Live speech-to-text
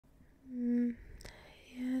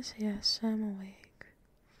Yes, I'm awake.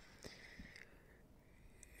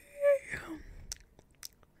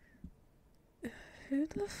 Who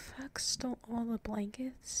the fuck stole all the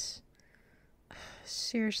blankets?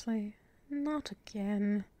 Seriously, not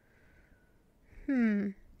again.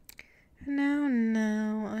 Now,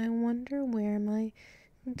 I wonder where my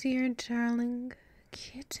dear darling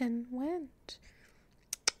kitten went.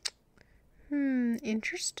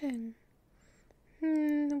 Interesting.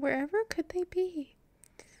 Wherever could they be?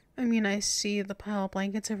 I mean, I see the pile of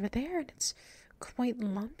blankets over there, and it's quite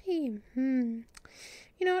lumpy. You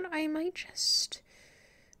know what? I might just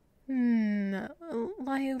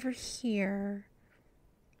lie over here.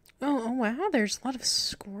 Oh wow, there's a lot of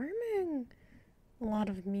squirming. A lot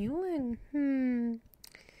of mewling.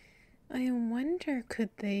 I wonder, could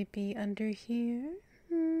they be under here?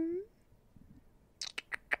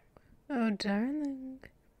 Oh, darling.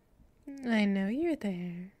 I know you're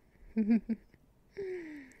there.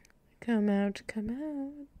 Come out, come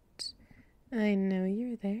out. I know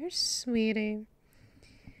you're there, sweetie.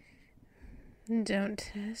 Don't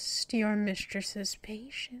test your mistress's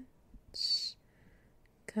patience.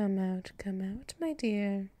 Come out, my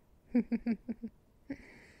dear.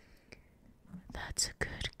 That's a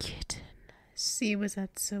good kitten. See, was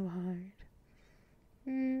that so hard?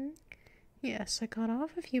 Yes, I got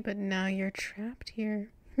off of you, but now you're trapped here.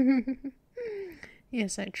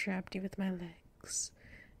 Yes, I trapped you with my legs.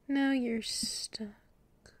 Now you're stuck.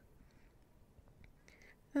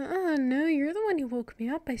 No, you're the one who woke me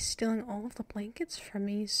up by stealing all of the blankets from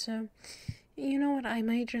me, so you know what, I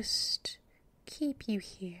might just keep you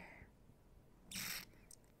here.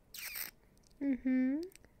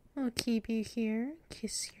 I'll keep you here,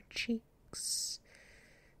 kiss your cheeks,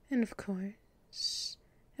 and of course,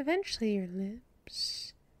 eventually your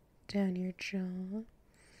lips, down your jaw,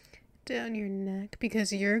 down your neck,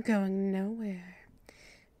 because you're going nowhere.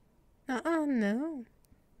 No.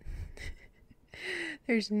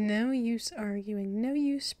 There's no use arguing, no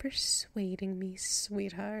use persuading me,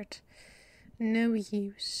 sweetheart. No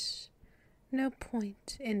use. No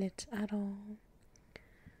point in it at all.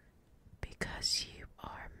 Because you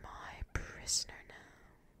are my prisoner now.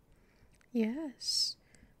 Yes.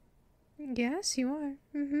 Yes, you are.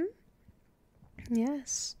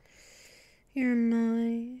 Yes. You're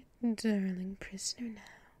my darling prisoner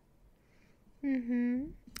now.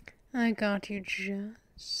 I got you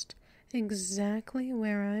just exactly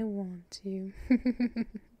where I want you.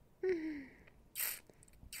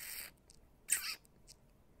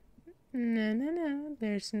 No.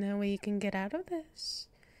 There's no way you can get out of this.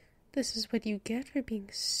 This is what you get for being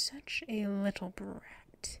such a little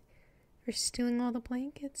brat. For stealing all the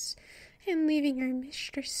blankets and leaving your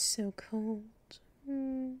mistress so cold.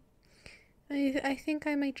 I think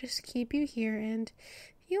I might just keep you here and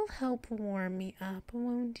you'll help warm me up,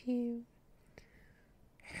 won't you?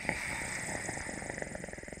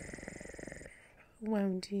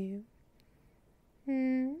 Won't you?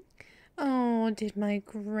 Oh, did my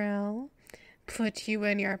growl put you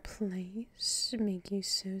in your place, make you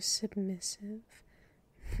so submissive?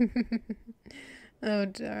 Oh,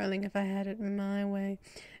 darling, if I had it my way,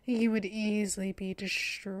 you would easily be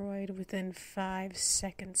destroyed within 5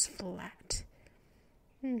 seconds flat.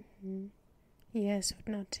 Yes, it would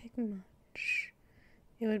not take much.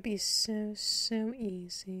 It would be so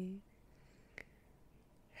easy.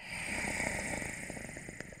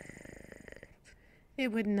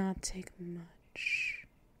 It would not take much.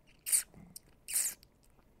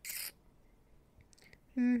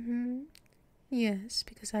 Yes,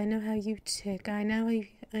 because I know how you tick. I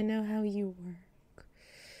know how you work.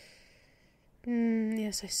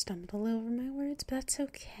 Yes, I stumbled all over my words, but that's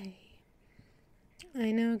okay.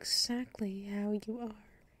 I know exactly how you are.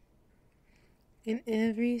 In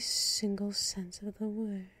every single sense of the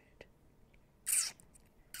word.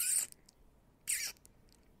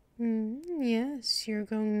 Yes, you're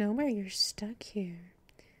going nowhere. You're stuck here.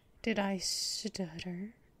 Did I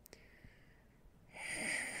stutter?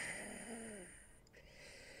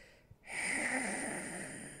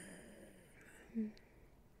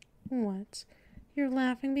 What? You're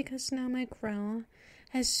laughing because now my growl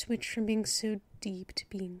has switched from being so deep to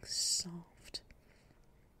being soft.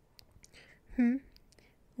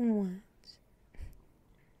 What?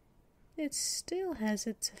 It still has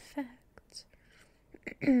its effect.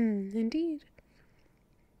 Indeed.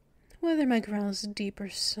 Whether my growl is deep or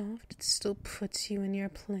soft, it still puts you in your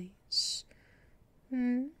place.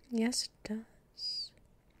 Yes, it does.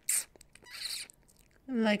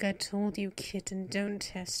 Like I told you, kitten, don't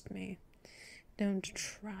test me. Don't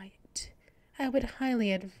try it. I would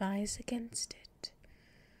highly advise against it.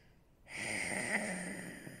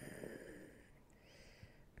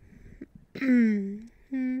 Oh,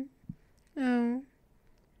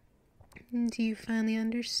 do you finally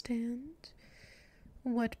understand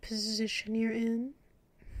what position you're in?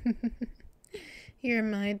 You're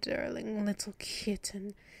my darling little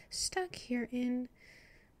kitten, stuck here in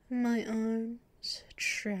my arms,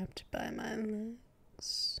 trapped by my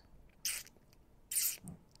legs.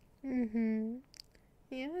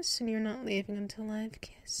 Yes, and you're not leaving until I've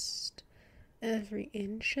kissed every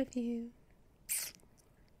inch of you.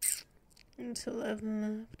 Until I've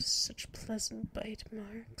left such pleasant bite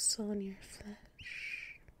marks on your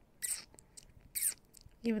flesh.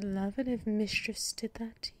 You would love it if Mistress did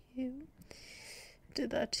that to you.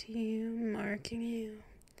 Marking you.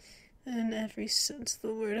 In every sense of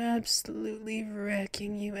the word, absolutely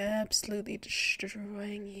wrecking you, absolutely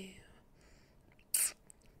destroying you.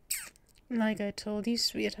 Like I told you,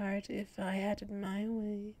 sweetheart, if I had it my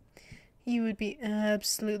way, you would be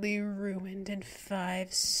absolutely ruined in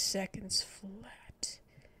 5 seconds flat.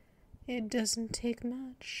 It doesn't take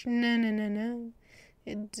much. No.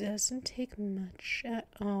 It doesn't take much at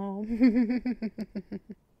all.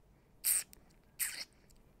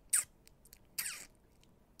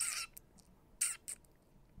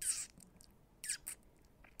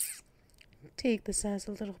 Take this as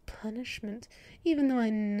a little punishment, even though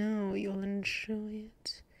I know you'll enjoy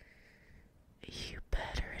it. You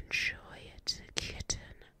better enjoy it, kitten.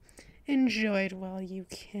 Enjoy it while you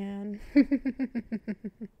can.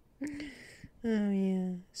 Oh,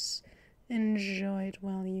 yes. Enjoy it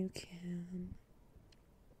while you can.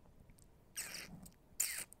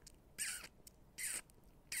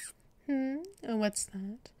 Oh, what's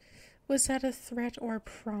that? Was that a threat or a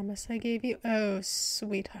promise I gave you? Oh,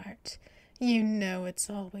 sweetheart. You know it's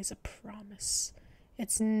always a promise.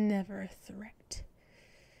 It's never a threat.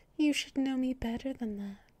 You should know me better than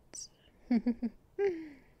that.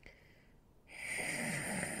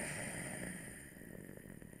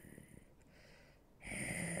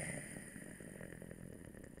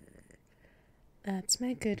 That's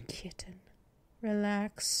my good kitten.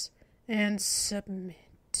 Relax and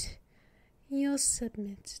submit. You'll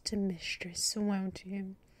submit to Mistress, won't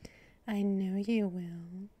you? I know you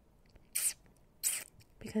will.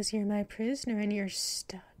 Because you're my prisoner and you're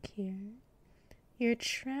stuck here. You're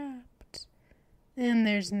trapped. And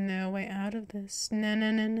there's no way out of this. No.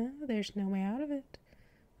 There's no way out of it.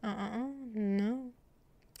 No.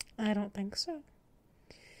 I don't think so.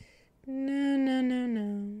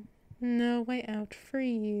 No. No way out for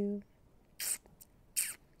you.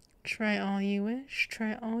 Try all you wish,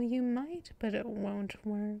 try all you might, but it won't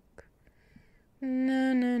work.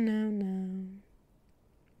 No.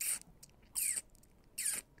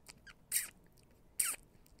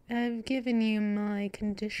 I've given you my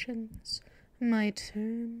conditions, my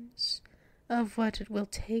terms, of what it will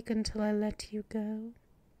take until I let you go.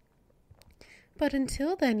 But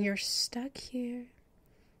until then, you're stuck here.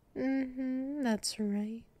 That's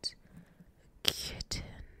right. Kitten.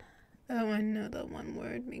 Oh, I know that one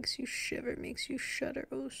word makes you shiver, makes you shudder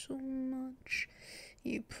oh so much.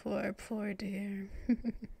 You poor dear.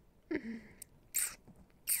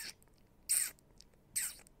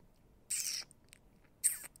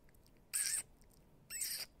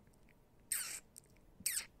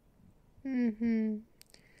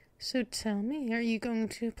 So tell me, are you going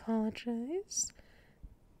to apologize?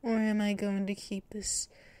 Or am I going to keep this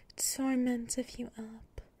torment of you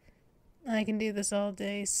up? I can do this all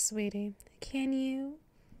day, sweetie. Can you?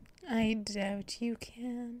 I doubt you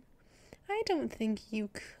can. I don't think you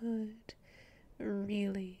could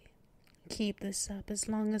really keep this up as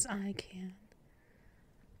long as I can.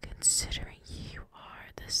 Considering you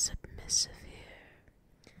are the submissive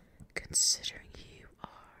here. Considering you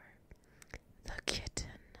are the kitten.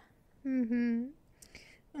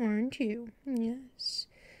 Aren't you? Yes.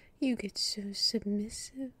 You get so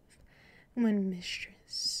submissive when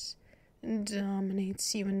Mistress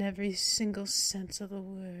dominates you in every single sense of the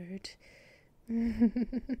word.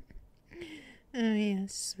 Oh,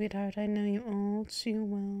 yes, sweetheart, I know you all too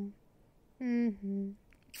well.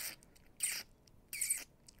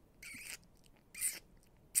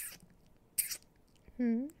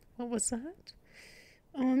 What was that?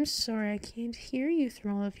 Oh, I'm sorry, I can't hear you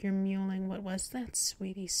through all of your mewling. What was that,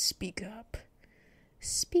 sweetie? Speak up.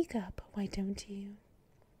 Speak up, why don't you?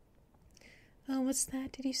 Oh, what's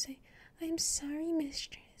that? Did you say, I'm sorry,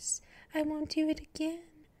 Mistress. I won't do it again.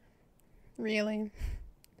 Really?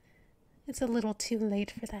 It's a little too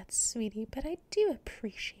late for that, sweetie, but I do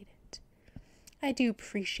appreciate it. I do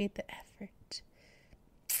appreciate the effort.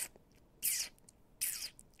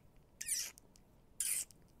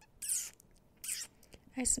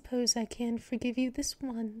 I suppose I can forgive you this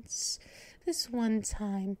one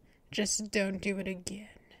time. Just don't do it again.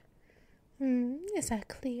 Is that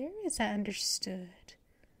clear? Is that understood?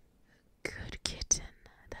 Good kitten.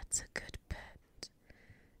 That's a good pet.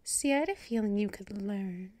 See, I had a feeling you could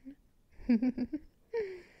learn.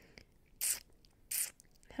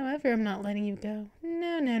 However, I'm not letting you go.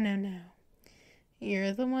 No.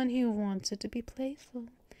 You're the one who wanted to be playful.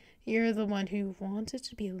 You're the one who wanted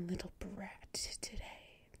to be a little brat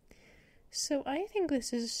today. So I think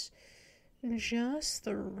this is just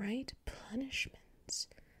the right punishment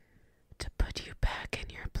to put you back in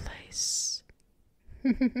your place.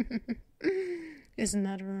 Isn't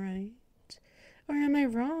that right? Or am I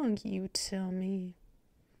wrong? You tell me.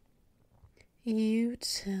 You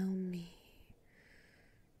tell me.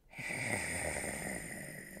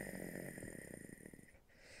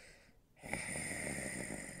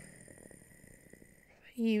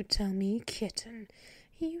 You tell me, kitten.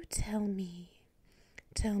 You tell me.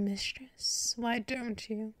 Tell Mistress, why don't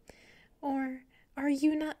you? Or are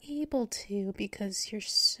you not able to because you're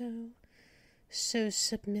so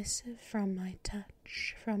submissive from my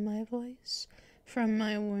touch, from my voice, from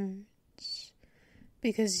my words?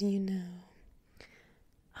 Because you know,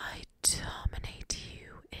 I dominate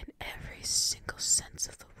you in every single sense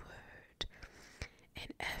of the word,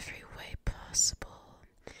 in every way possible,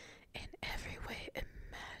 in every way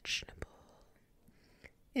imaginable.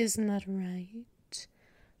 Isn't that right,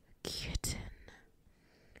 kitten?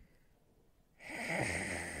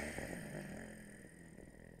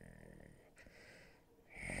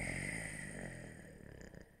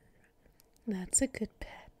 That's a good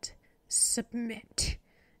pet. Submit.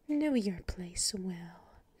 Know your place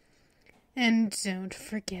well. And don't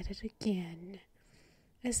forget it again.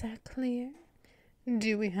 Is that clear?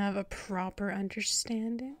 Do we have a proper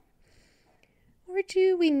understanding? Or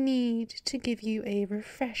do we need to give you a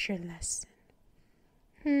refresher lesson?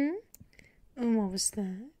 What was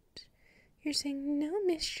that? You're saying, no,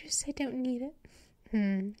 Mistress, I don't need it.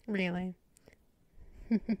 Really?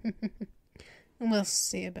 We'll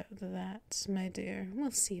see about that, my dear. We'll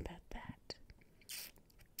see about that.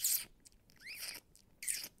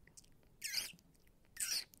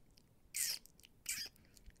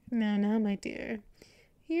 Now, my dear,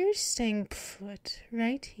 you're staying put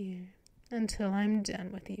right here until I'm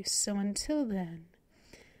done with you. So until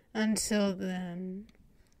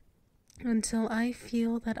I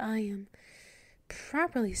feel that I am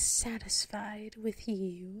properly satisfied with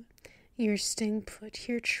you, you're staying put.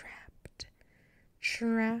 You're trapped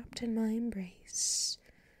in my embrace.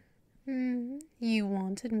 You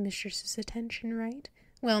wanted Mistress's attention, right?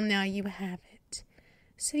 Well, now you have it.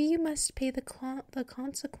 So you must pay the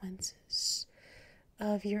consequences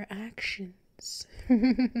of your actions.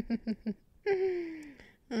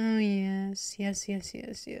 Oh, yes.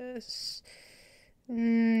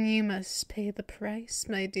 You must pay the price,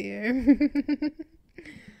 my dear.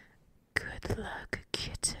 Good luck,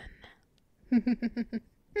 kitten.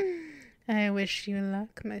 I wish you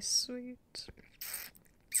luck, my sweet.